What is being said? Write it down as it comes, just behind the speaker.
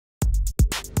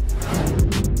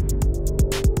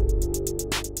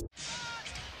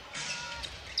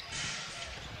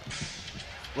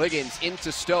Liggins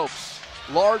into Stokes.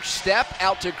 Large step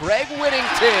out to Greg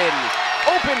Whittington.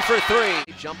 Open for three.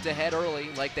 They jumped ahead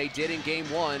early like they did in game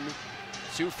one.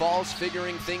 Sioux Falls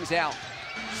figuring things out.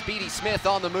 Speedy Smith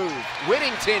on the move.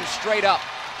 Whittington straight up.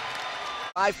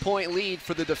 5-point lead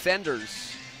for the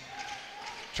defenders.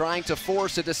 Trying to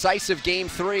force a decisive game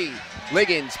three.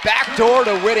 Liggins backdoor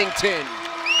to Whittington.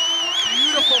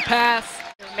 Beautiful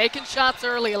pass. They're making shots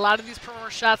early. A lot of these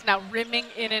perimeter shots now rimming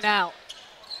in and out.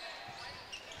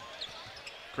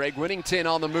 Greg Whittington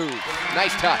on the move.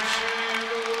 Nice touch.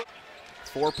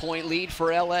 4-point lead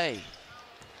for LA.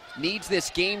 Needs this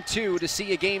game two to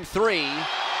see a game three.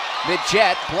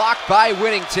 Mid-jet blocked by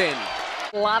Whittington.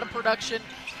 A lot of production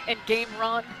and game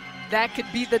run. That could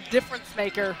be the difference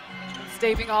maker in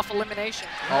staving off elimination.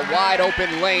 A wide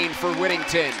open lane for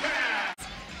Whittington.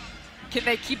 Can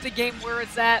they keep the game where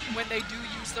it's at when they do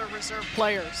use their reserve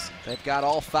players? They've got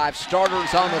all 5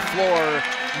 starters on the floor.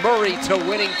 Murray to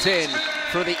Whittington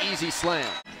for the easy slam.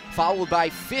 Followed by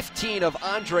 15 of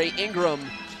Andre Ingram,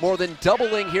 more than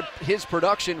doubling his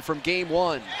production from game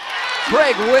one.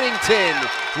 Greg Whittington,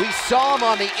 we saw him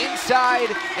on the inside,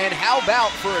 and how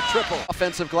about for a triple?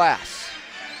 Offensive glass.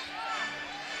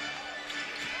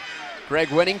 Greg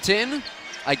Whittington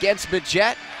against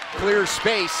Mid-Jet, clears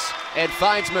space and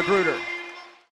finds Magruder.